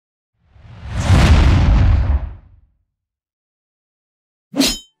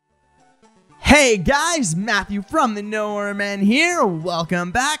Hey guys, Matthew from the Nowhere Man here.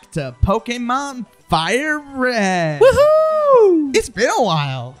 Welcome back to Pokemon Fire Red. Woohoo! It's been a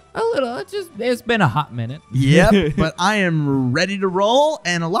while. A little. It's been a hot minute. Yep, but I am ready to roll,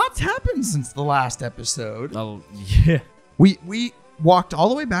 and a lot's happened since the last episode. Oh yeah. We walked all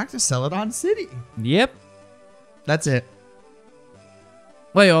the way back to Celadon City. Yep. That's it.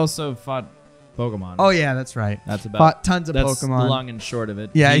 Well, you also fought Pokemon. Oh yeah, that's right. That's about. Fought tons of That's Pokemon. the long and short of it.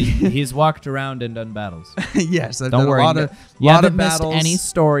 Yeah. He's walked around and done battles. Yes, I've Don't done worry. a lot of You lot haven't of missed battles. any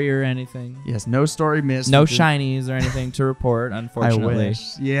story or anything. Yes, no story missed. No which is- shinies or anything to report. I Unfortunately.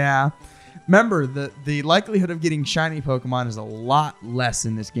 wish. Yeah. Remember, the likelihood of getting shiny Pokemon is a lot less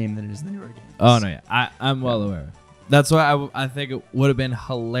in this game than it is in the newer games. Oh no, yeah. I'm well aware. That's why I think it would have been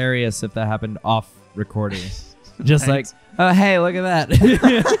hilarious if that happened off recording. Just Thanks. like, oh hey, look at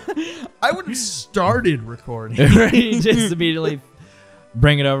that. I would have started recording. Just immediately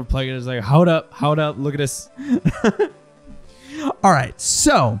bring it over, plug it. It's like, hold up, look at this. All right,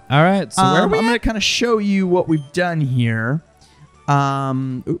 so All right, so where are I'm we? going to kind of show you what we've done here.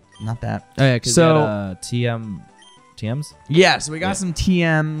 Not that. Oh yeah, because So- TMs. Yeah, so we got Yeah. some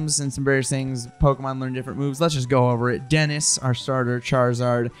TMs and some various things. Pokemon learn different moves. Let's just go over it. Dennis, our starter,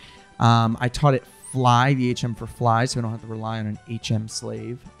 Charizard. I taught it Fly, the HM for Fly, so we don't have to rely on an HM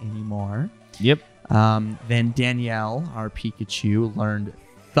slave anymore. Yep. Then Danielle, our Pikachu, learned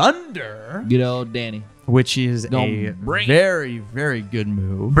Thunder, Good old Danny. which is Don't a bring- very, very good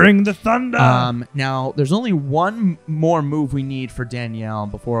move. Bring the thunder. Now, there's only one more move we need for Danielle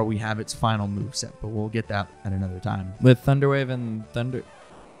before we have its final move set, but we'll get that at another time. With Thunderwave and Thunder.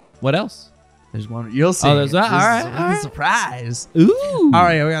 What else? There's one. You'll see. Oh, there's that? This All is right, a all right. surprise. Ooh. All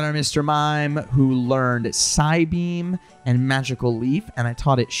right, we got our Mr. Mime who learned Psybeam and Magical Leaf, and I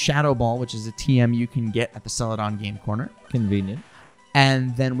taught it Shadow Ball, which is a TM you can get at the Celadon Game Corner. Convenient.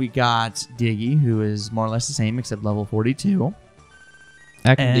 And then we got Diggy, who is more or less the same except level 42.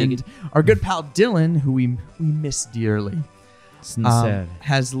 I can dig And it. our good pal Dylan, who we miss dearly, Sincere.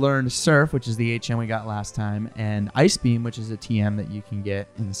 has learned Surf, which is the HM we got last time, and Ice Beam, which is a TM that you can get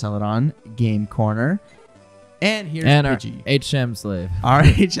in the Celadon Game Corner. And here's and our Pidgey, HM slave. our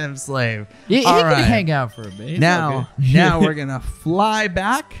HM slave. He All can right. hang out for a bit. It's Now, okay. now we're gonna fly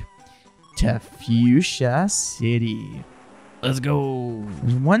back to Fuchsia City. Let's go.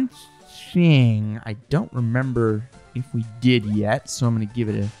 There's one thing I don't remember if we did yet, so I'm gonna give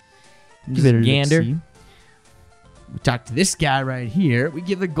it a gander. look-see. We talk to this guy right here. We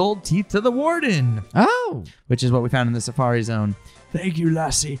give the gold teeth to the warden, Oh. which is what we found in the Safari Zone. Thank you,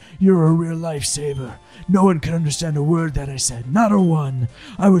 lassie. You're a real lifesaver. No one could understand a word that I said, not a one.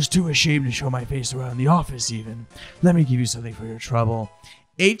 I was too ashamed to show my face around the office even. Let me give you something for your trouble.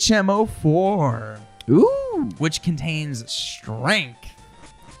 HM04, Ooh. which contains strength.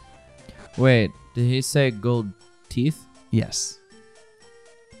 Wait, did he say gold teeth? Yes.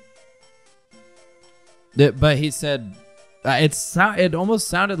 But he said it almost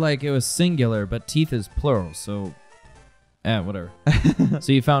sounded like it was singular, but teeth is plural. So, whatever.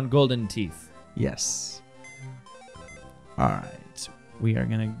 So you found golden teeth. Yes. All right. We are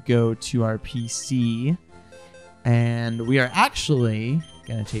going to go to our PC, and we are actually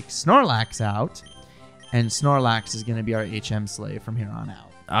going to take Snorlax out, and Snorlax is going to be our HM slave from here on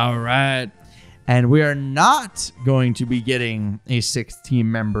out. All right. And we are not going to be getting a sixth team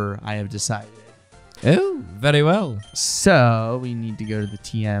member, I have decided. Oh, very well. So we need to go to the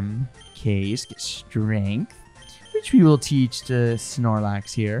TM case, get strength, which we will teach to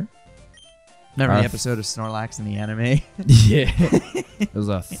Snorlax here. Remember the episode of Snorlax in the anime? Yeah. It was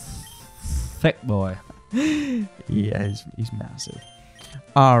a thick boy. Yeah, he's massive.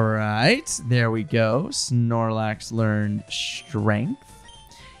 All right, there we go. Snorlax learned strength.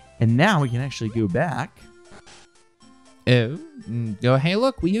 And now we can actually go back. Oh. Go, hey,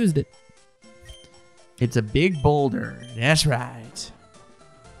 look, we used it. It's a big boulder. That's right.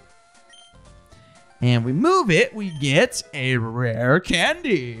 And we move it, we get a rare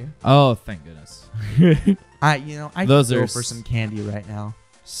candy. Oh, thank goodness. I Those could go are for some candy right now.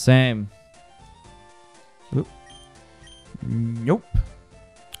 Same. Nope.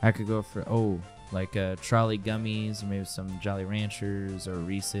 I could go for, like trolley gummies, or maybe some Jolly Ranchers or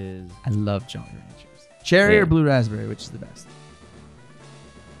Reese's. I love Jolly Ranchers. Cherry Yeah. or blue raspberry, which is the best?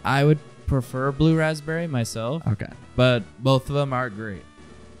 I would prefer blue raspberry myself, Okay. but both of them are great.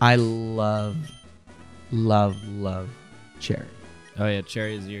 I love cherry. Oh yeah,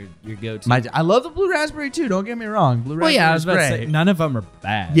 cherry is your go-to. I love the blue raspberry too. Don't get me wrong. Blue well, raspberry yeah, I was is about great. to say none of them are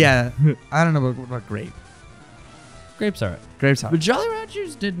bad. Yeah, I don't know about grape. Grapes are it. Grapes are. But Jolly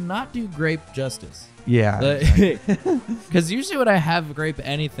Ranchers did not do grape justice. Yeah. Because usually when I have grape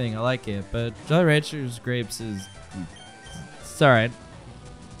anything, I like it. But Jolly Ranchers grapes it's all right.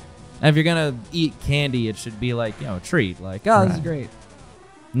 And if you're going to eat candy, it should be like, a treat. Like, oh, this is great.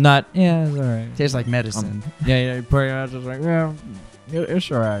 Not, yeah, it's all right. Tastes like medicine. Yeah, you pour it out, just like, yeah,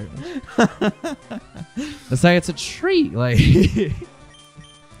 it's all right. It's like it's a treat. Like,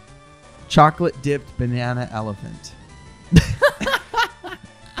 Chocolate dipped banana elephant.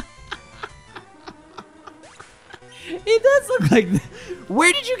 It does look like that.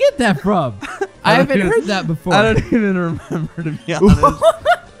 Where did you get that from? I haven't heard that before. I don't even remember, to be honest.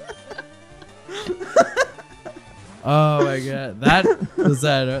 Oh my god, that was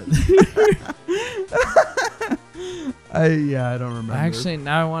that. I don't remember. Actually,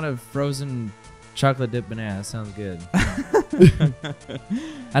 now I want a frozen chocolate dip banana. That sounds good.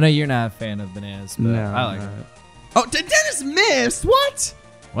 I know you're not a fan of bananas, but No, I like no. it. Oh, Dennis missed. What?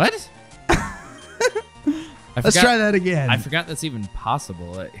 What? Let's try that again. I forgot that's even possible.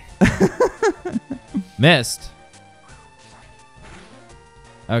 Like, missed.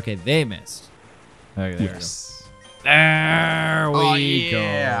 Okay, they missed. Okay, there Yes. we go. There we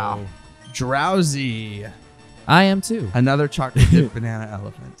yeah. go. Drowsy. I am too. Another chocolate dipped banana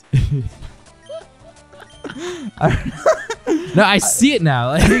elephant. No, I see it now.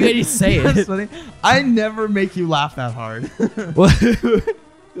 Like, when you say That's it. funny. I never make you laugh that hard. It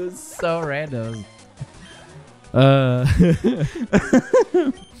was so random. Well,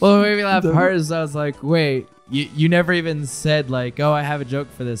 what made me laugh hard is I was like, wait, you never even said like, oh, I have a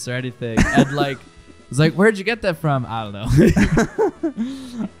joke for this or anything. And like, I was like, where'd you get that from? I don't know.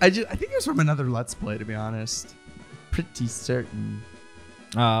 I think it was from another Let's Play, to be honest. Pretty certain.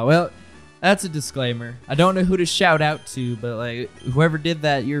 Well, that's a disclaimer. I don't know who to shout out to, but like, whoever did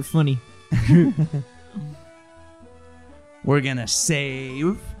that, you're funny. We're gonna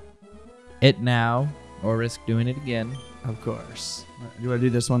save. It now, or risk doing it again. Of course. Do you want to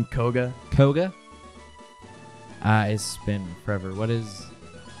do this one, Koga? Koga? It's been forever. What is...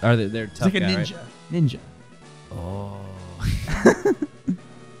 Are they're It's tough like a guy, ninja. right? Ninja. Oh.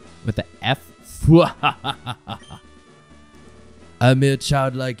 With the F? A mere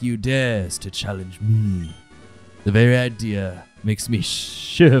child like you dares to challenge me. The very idea makes me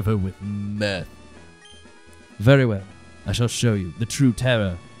shiver with mirth. Very well. I shall show you the true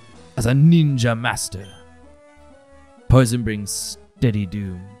terror as a ninja master. Poison brings steady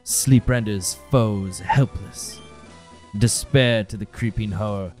doom. Sleep renders foes helpless. Despair to the creeping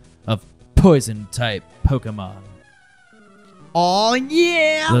horror of poison-type Pokemon. Oh,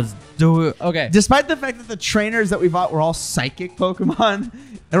 yeah! Let's do it. Okay. Despite the fact that the trainers that we bought were all psychic Pokemon,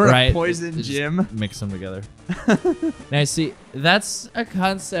 and we're in a poison Just gym. mix them together. Now, see, that's a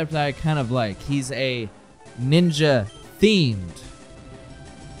concept that I kind of like. He's a ninja-themed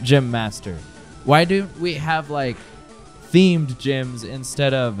gym master. Why do we have, like, themed gyms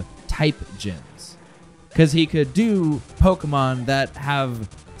instead of type gyms? Because he could do Pokemon that have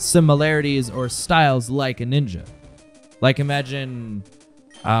similarities or styles like a ninja. Like, imagine,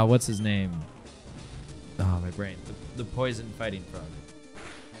 what's his name? Oh, my brain. The poison fighting frog.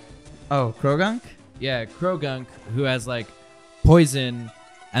 Oh, Krogunk? Yeah, Krogunk, who has, like, poison,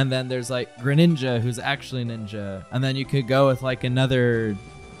 and then there's, like, Greninja, who's actually ninja. And then you could go with, like, another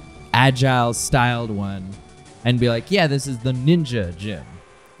agile-styled one and be like, yeah, this is the ninja gym.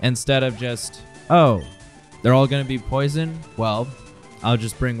 Instead of just, oh, they're all going to be poison? Well, I'll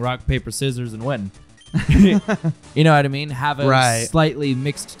just bring rock, paper, scissors and win. You know what I mean? Have a slightly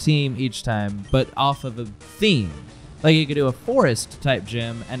mixed team each time, but off of a theme. Like, you could do a forest type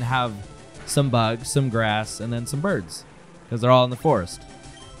gym and have some bugs, some grass, and then some birds, because they're all in the forest.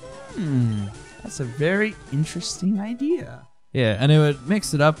 That's a very interesting idea. Yeah, and it would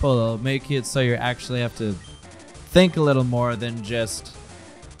mix it up a little, make it so you actually have to think a little more than just,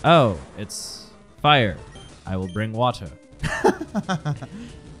 oh, it's fire. I will bring water.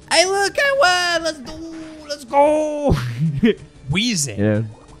 Hey, look, I won! Let's go! Wheezing. Yeah.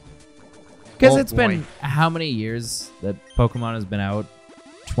 Because Oh, it's been how many years that Pokemon has been out?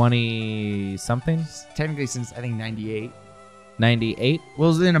 20-something? Technically since, I think, 98. 98? Well,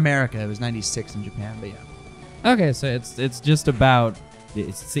 it was in America. It was 96 in Japan, but yeah. Okay, so it's just about...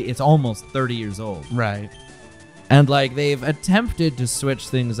 It's almost 30 years old. Right. And, like, they've attempted to switch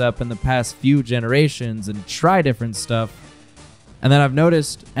things up in the past few generations and try different stuff. And then I've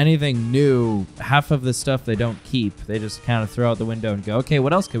noticed anything new, half of the stuff they don't keep. They just kind of throw out the window and go, okay,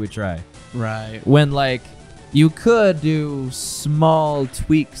 what else could we try? Right. When, like, you could do small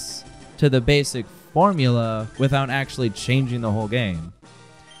tweaks to the basic formula without actually changing the whole game.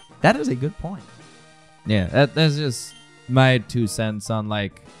 That is a good point. Yeah, that's just my 2 cents on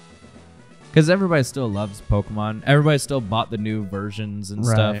like, because everybody still loves Pokemon. Everybody still bought the new versions and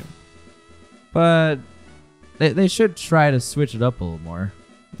stuff. But they should try to switch it up a little more.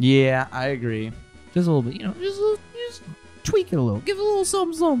 Yeah, I agree. Just a little bit, just tweak it a little. Give it a little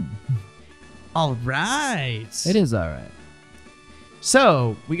something. All right. It is all right.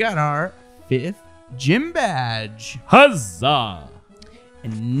 So we got our 5th gym badge. Huzzah!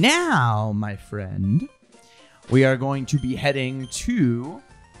 And now, my friend, we are going to be heading to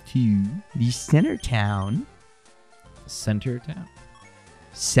the center town. Center town?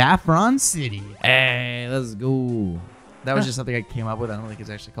 Saffron City. Hey, let's go. That was just something I came up with. I don't think it's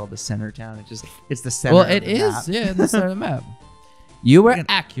actually called the center town. It's the center. Well, it is. Yeah, the center of the map. You were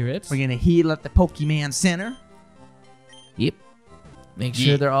accurate. We're gonna heal at the Pokemon Center. Yep. Make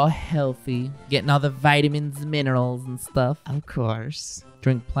sure they're all healthy, getting all the vitamins, minerals, and stuff. Of course.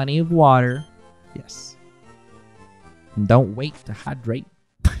 Drink plenty of water. Yes. And don't wait to hydrate.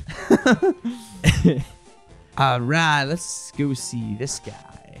 All right, let's go see this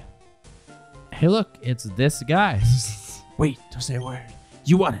guy. Hey, look, it's this guy. Wait, don't say a word.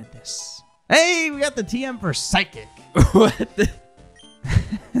 You wanted this. Hey, we got the TM for Psychic. What the?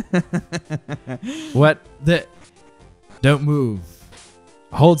 What the? Don't move.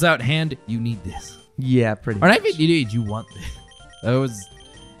 Holds out hand. You need this. Yeah, pretty Or much. I think you want this. That was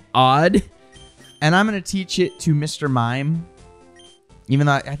odd. And I'm going to teach it to Mr. Mime. Even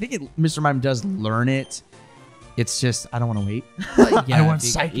though I think Mr. Mime does learn it. It's just, I don't want to wait. Yeah, I want you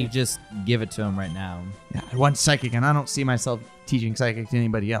Psychic. just give it to him right now. Yeah, I want Psychic, and I don't see myself teaching Psychic to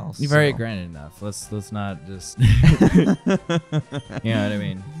anybody else. You've already granted enough. Let's not just. You know what I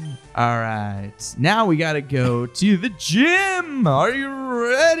mean? All right. Now we got to go to the gym. Are you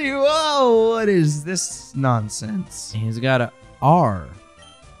ready? Whoa, what is this nonsense? He's got a R.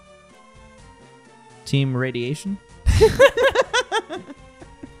 Team Radiation?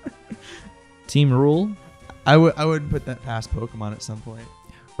 Team Rule? I would put that past Pokemon at some point.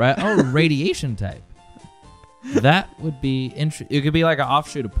 Right? Oh, Radiation type. That would be interesting. It could be like an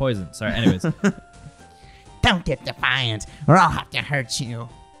offshoot of Poison. Sorry, anyways. Don't get defiant, or I'll have to hurt you.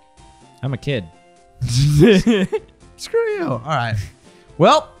 I'm a kid. Screw you. All right.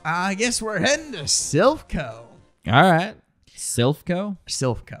 Well, I guess we're heading to Silphco. All right. Silphco?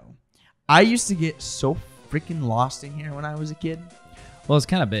 Silphco. I used to get so freaking lost in here when I was a kid. Well, it's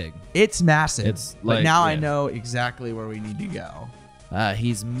kind of big. It's massive. It's but like, now I yeah. know exactly where we need to go.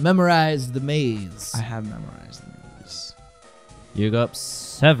 He's memorized the maze. I have memorized these. You go up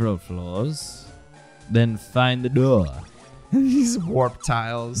several floors, then find the door. These warp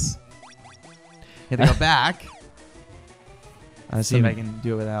tiles. You have to go back. I'll see if I can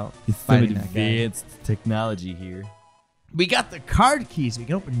do it without fighting that guy. technology here. We got the card keys. We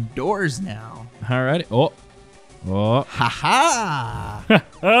can open doors now. Alrighty. Oh. Ha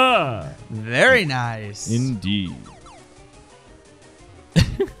ha! Very nice. Indeed.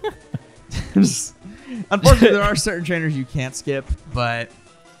 Unfortunately, there are certain trainers you can't skip, but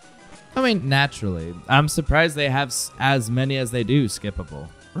I mean, naturally. I'm surprised they have as many as they do skippable.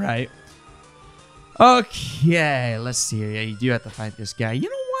 right. Okay, let's see here. Yeah, you do have to fight this guy. You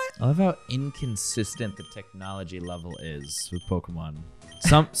know what? I love how inconsistent the technology level is with Pokemon.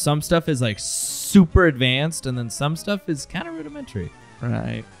 Some stuff is like super advanced, and then some stuff is kind of rudimentary.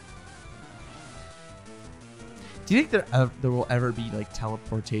 Right. Do you think there will ever be like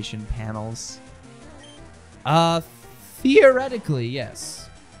teleportation panels? Theoretically, yes.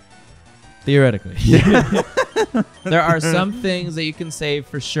 Theoretically. There are some things that you can say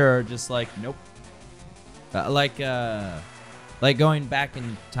for sure, just like, nope. Like going back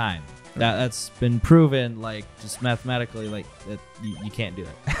in time. That's been proven, like, just mathematically, like, that you can't do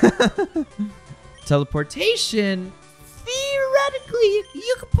that. Teleportation, theoretically,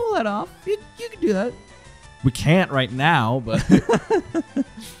 you can pull that off. You can do that. We can't right now, but...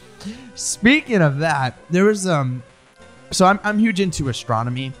 Speaking of that, there was so I'm huge into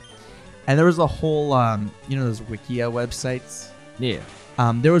astronomy, and there was a whole those Wikia websites. Yeah.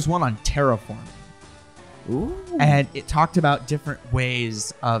 There was one on terraforming. Ooh. And it talked about different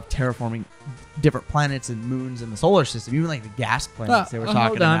ways of terraforming different planets and moons in the solar system, even like the gas planets they were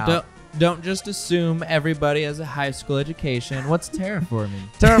talking about. Don't just assume everybody has a high school education. What's terraforming?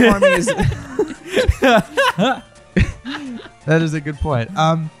 Terraforming is that is a good point.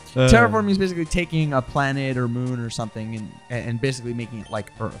 Terraforming is basically taking a planet or moon or something and basically making it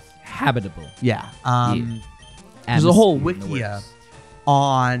like Earth. Habitable. Yeah. Yeah. There's a whole Atmosphere in the Wikia works.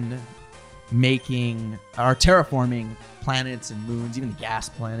 on making or terraforming planets and moons, even gas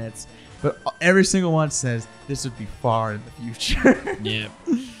planets. But every single one says this would be far in the future. Yeah.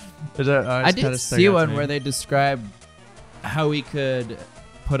 I did see one where they described how we could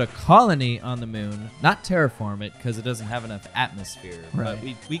put a colony on the moon, not terraform it because it doesn't have enough atmosphere. Right.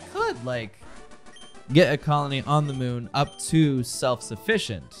 But we could like get a colony on the moon up to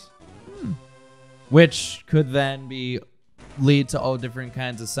self-sufficient, which could then lead to all different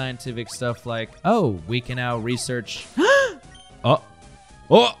kinds of scientific stuff like, oh, we can now research. Oh.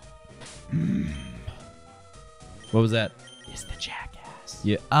 What was that? It's the jackass.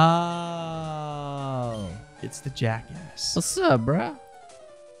 Yeah. Oh. It's the jackass. What's up, bruh?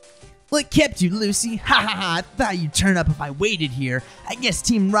 What kept you, Lucy? Ha ha ha, I thought you'd turn up if I waited here. I guess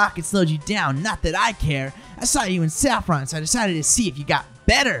Team Rocket slowed you down, not that I care. I saw you in Saffron, so I decided to see if you got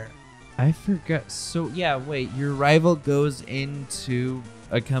better. I forgot. So, yeah, wait, your rival goes into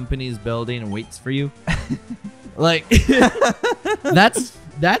a company's building and waits for you? Like, that's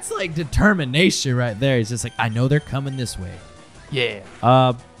like determination right there. He's just like, I know they're coming this way.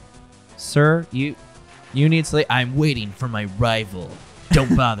 Yeah. Sir, you need sleep. I'm waiting for my rival.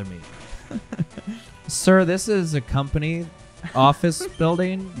 Don't bother me. Sir, this is a company office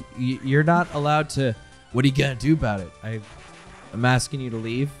building. You're not allowed to. What are you gonna do about it? I'm asking you to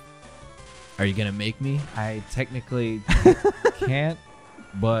leave. Are you gonna make me? I technically can't,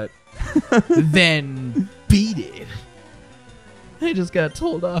 but then beat it. I just got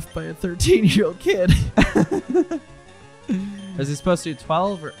told off by a 13-year-old kid. Is he supposed to do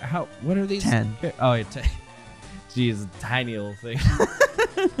 12 or how? What are these? 10. Oh, yeah, 10. Jeez, tiny little thing.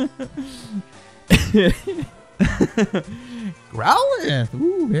 Growlithe.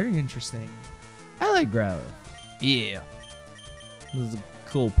 Ooh, very interesting. I like Growlithe. Yeah. This is a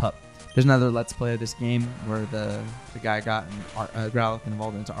cool pup. There's another Let's Play of this game where the guy got Growlithe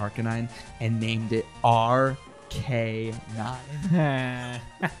involved into Arcanine and named it RK9.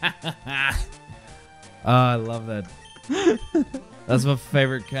 Oh, I love that. That's my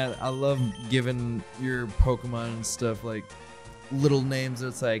favorite cat. I love giving your Pokemon and stuff like little names.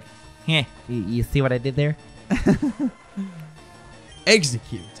 It's like, heh, you see what I did there?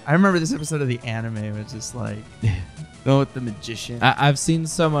 Execute. I remember this episode of the anime was just like going with the magician. I've seen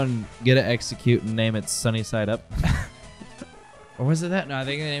someone get an Execute and name it Sunny Side Up. Or was it that? No, I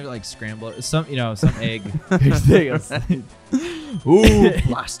think they named it like Scramble. Some egg. Ooh,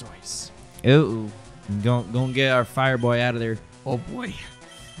 Blastoise. Ooh. Gonna get our fire boy out of there. Oh boy.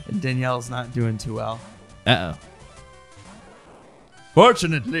 Danielle's not doing too well. Uh-oh.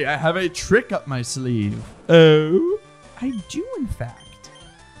 Fortunately, I have a trick up my sleeve. Oh? I do, in fact.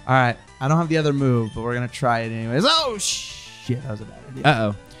 All right. I don't have the other move, but we're going to try it anyways. Oh, shit. That was a bad idea.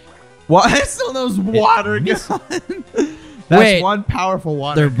 Uh-oh. What? I still knows water gun. That's Wait, one powerful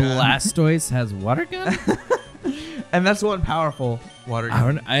water gun. Their Blastoise has water gun? And that's one powerful water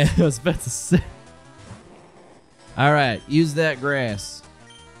gun. I was about to say. All right. Use that grass.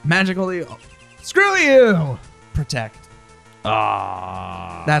 Magically. Oh, screw you. Protect.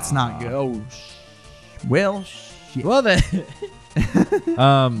 Ah. That's not good. Oh, well, shit. Well, then.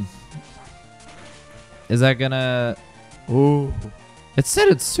 Is that gonna? Ooh. It said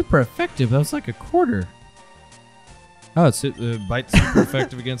it's super effective. That was like a quarter. Oh, it's bite's super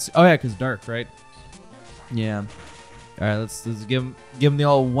effective against. Oh yeah, because dark, right? Yeah. All right, let's give him the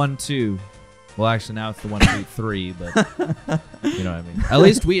old 1-2. Well, actually, now it's the 1-2-3, but you know what I mean. At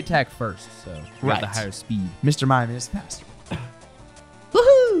least we attack first, so we got the higher speed. Mr. Mime is faster.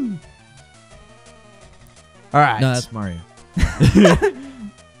 Woohoo! All right. No, that's Mario.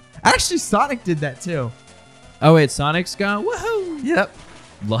 Actually, Sonic did that too. Oh wait, Sonic's gone. Woohoo! Yep.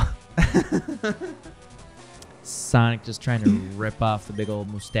 Sonic just trying to rip off the big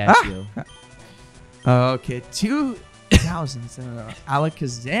old mustachio. Okay, 2,000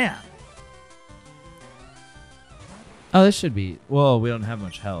 Alakazam. Oh, this should be. Well, we don't have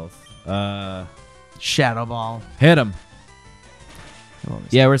much health. Shadow Ball. Hit him.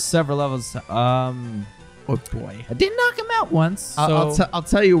 Yeah, we're several levels. Oh boy. I did knock him out once. So I'll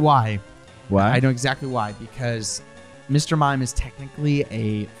tell you why. Why? I know exactly why. Because Mr. Mime is technically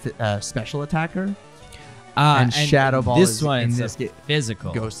a special attacker. And Shadow Ball this is one in is this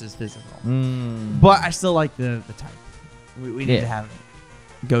physical. Ghost is physical. Mm. But I still like the type. We need to have it.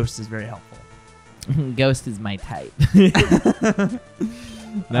 Ghost is very helpful. Ghost is my type. No,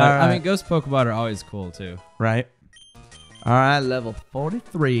 right. I mean, Ghost Pokemon are always cool too. Right. All right, level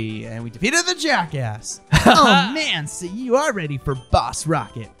 43, and we defeated the jackass. Oh man, so you are ready for Boss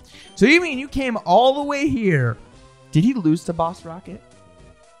Rocket. So you mean you came all the way here? Did he lose to Boss Rocket?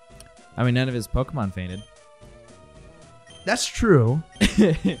 I mean, none of his Pokemon fainted. That's true.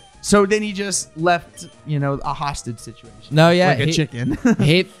 So then he just left, a hostage situation. No, yeah, like a chicken.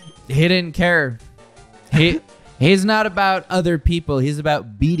 he didn't care. He He's not about other people. He's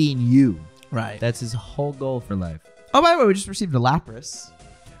about beating you. Right. That's his whole goal for life. Oh, by the way, we just received a Lapras.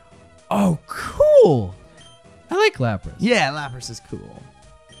 Oh, cool. I like Lapras. Yeah, Lapras is cool.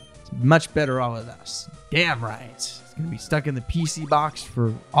 It's much better off with us. Damn right. It's going to be stuck in the PC box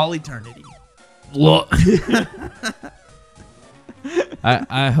for all eternity.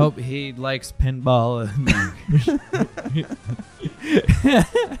 I hope he likes pinball.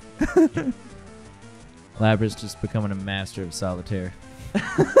 Lapras just becoming a master of solitaire.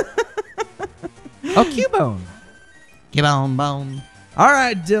 Oh, Cubone. Get on, bone. All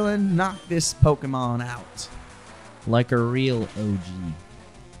right, Dylan, knock this Pokemon out. Like a real OG.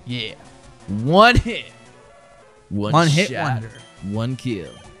 Yeah. One hit. One hit shot, wonder. One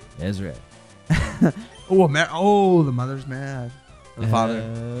kill. That's right. Oh, the mother's mad. Or the father.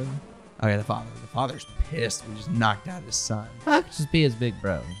 Okay, The father. The father's pissed. We just knocked out his son. I could just be his big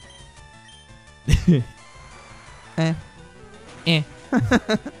bro.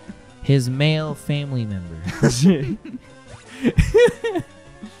 His male family member.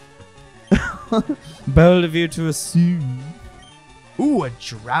 Bold of you to assume. Ooh, a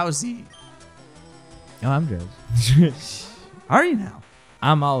drowsy. Oh, I'm drowsy. Are you now?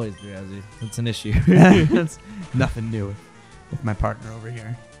 I'm always drowsy. It's an issue. That's nothing new with my partner over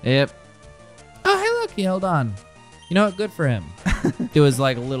here. Yep. Oh, hey, look, he held on. You know what? Good for him. It was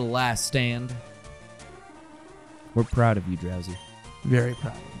like a little last stand. We're proud of you, Drowsy. Very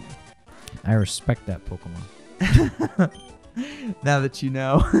proud of you. I respect that Pokemon. Now that you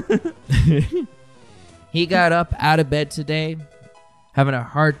know. He got up out of bed today, having a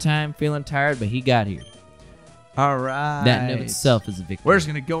hard time, feeling tired, but he got here. All right. That in of itself is a victory. We're just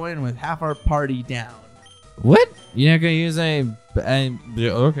going to go in with half our party down. What? You're not going to use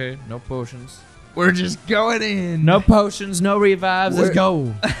okay, no potions. We're just going in. No potions, no revives. Let's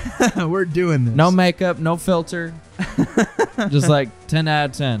go. We're doing this. No makeup, no filter. Just like 10 out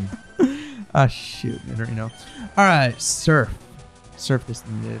of 10. Ah, shoot. I don't know. All right, surf. Surf this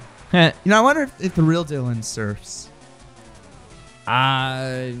thing, dude. You know, I wonder if the real Dylan surfs.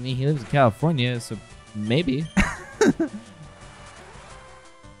 I mean, he lives in California, so maybe.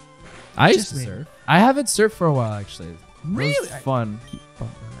 I used to surf. I haven't surfed for a while, actually. Really? It was fun. Keep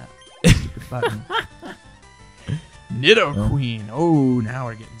bumping that stupid button. Nido Queen. Oh, now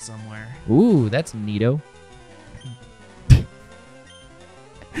we're getting somewhere. Ooh, that's neato.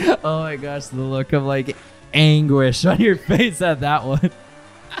 Oh my gosh, the look of like anguish on your face at that one.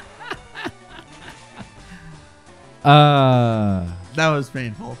 That was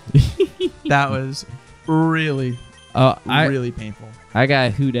painful. That was really, really painful. I got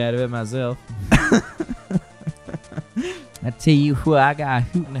a hoot out of it myself. I tell you what, I got a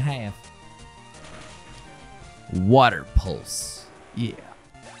hoot and a half. Water pulse. Yeah.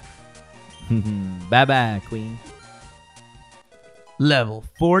 Bye-bye, queen. Level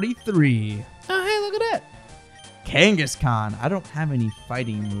 43. Oh, hey, look at that. Kangaskhan. I don't have any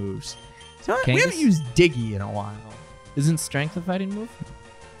fighting moves. So we haven't used Diggy in a while. Isn't strength a fighting move?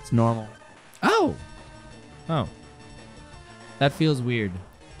 It's normal. Oh. That feels weird.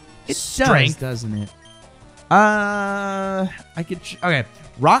 It Strength. does, doesn't it? I could... okay.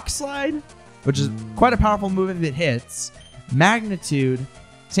 Rock Slide, which is quite a powerful move if it hits. Magnitude.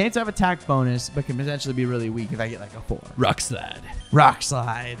 Chance to have attack bonus, but can potentially be really weak if I get like a 4. Rock slide. Rock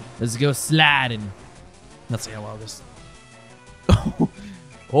Slide. Let's go sliding. Let's see how well this...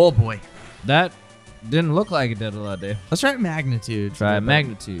 Oh, boy. That didn't look like it did a lot, Dave. Let's try Magnitude. Try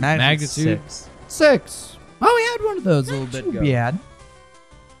magnitude. Magnitude 6. Oh, we had one of those a little bit ago. Bad.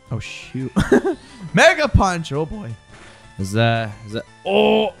 Oh, shoot. Mega Punch. Oh, boy. Is that...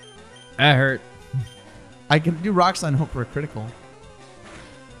 Oh! That hurt. I can do Rock Slide and hope for a critical.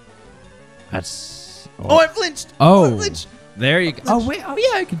 That's... Oh, I flinched. Oh. I flinched. There you go. Oh, wait. Oh,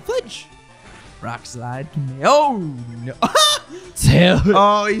 yeah, I can flinch. Rock Slide. Oh, no. Tail.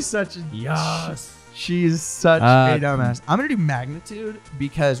 Oh, he's such a... Yes. She's such a dumbass. I'm going to do Magnitude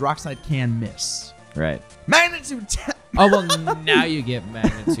because Rock Slide can miss. Right. Magnitude 10. Oh, well, now you get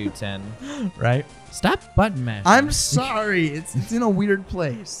magnitude 10. Right? Stop button mashing. I'm sorry. It's in a weird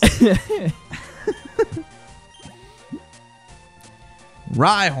place.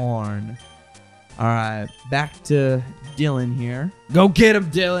 Rhyhorn. All right. Back to Dylan here. Go get him,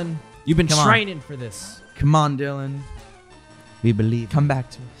 Dylan. You've been Come on. training for this. Come on, Dylan. We believe. Come back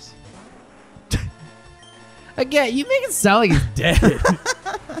to us. Again, you make it sound like he's dead.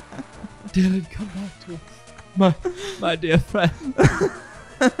 Dylan, come back to us. My dear friend.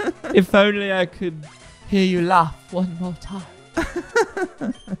 If only I could hear you laugh one more time.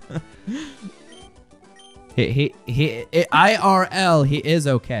 IRL, he is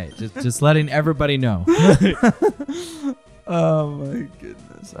okay. Just letting everybody know. Oh my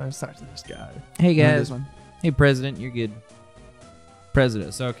goodness. I was talking to this guy. Hey Remember guys. this one? Hey President, you're good.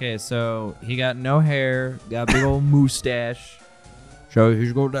 President. So okay, so he got no hair, got a big old mustache. So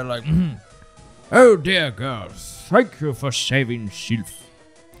he's going down like, oh dear God, thank you for saving Silph.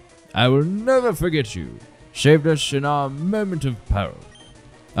 I will never forget you. Saved us in our moment of peril.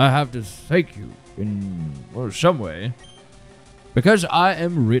 I have to thank you in some way. Because I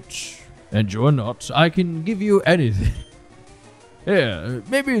am rich and you're not, I can give you anything. Yeah,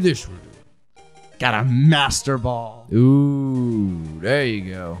 maybe this will do. Got a Master Ball. Ooh, there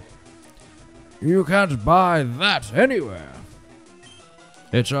you go. You can't buy that anywhere.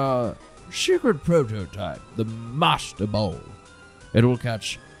 It's a secret prototype, the Master Ball. It will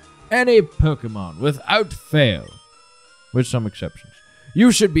catch any Pokemon without fail, with some exceptions.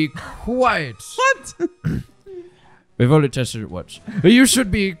 You should be quiet. What? We've only tested it once. You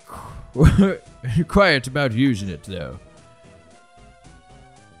should be quiet about using it, though.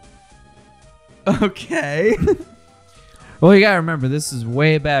 Okay. Well, you gotta remember, this is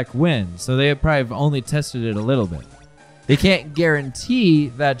way back when, so they probably have only tested it a little bit. They can't guarantee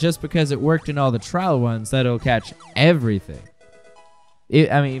that just because it worked in all the trial ones that it'll catch everything.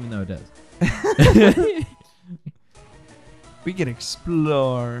 Even though it does. We can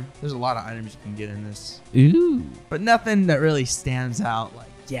explore. There's a lot of items you can get in this. Ooh. But nothing that really stands out like,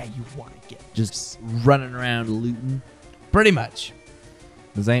 yeah, you want to get. Just running around looting. Pretty much.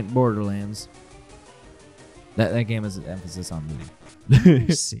 This ain't Borderlands. That game has an emphasis on looting.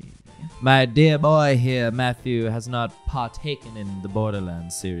 Let's see. My dear boy here, Matthew, has not partaken in the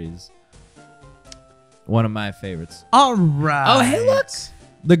Borderlands series. One of my favorites. All right. Oh, hey, look!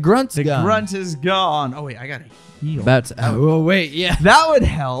 The grunt's The gone. grunt is gone. Oh, wait, I got to heal. Oh, wait, yeah. That would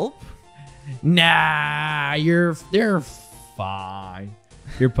help. Nah, you're fine.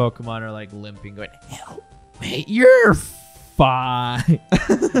 Your Pokemon are like limping, going, help me, you're fine.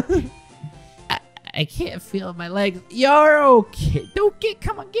 I can't feel my legs. You're okay.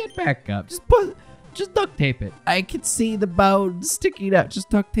 Come on, get back up. Just duct tape it. I can see the bone sticking out. Just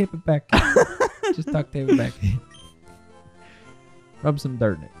duct tape it back. Just duct tape it back. Rub some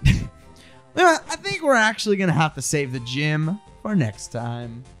dirt in it. Well, I think we're actually going to have to save the gym for next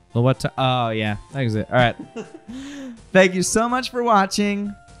time. Well, oh, yeah. That was it. All right. Thank you so much for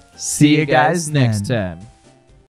watching. See you guys next then. time.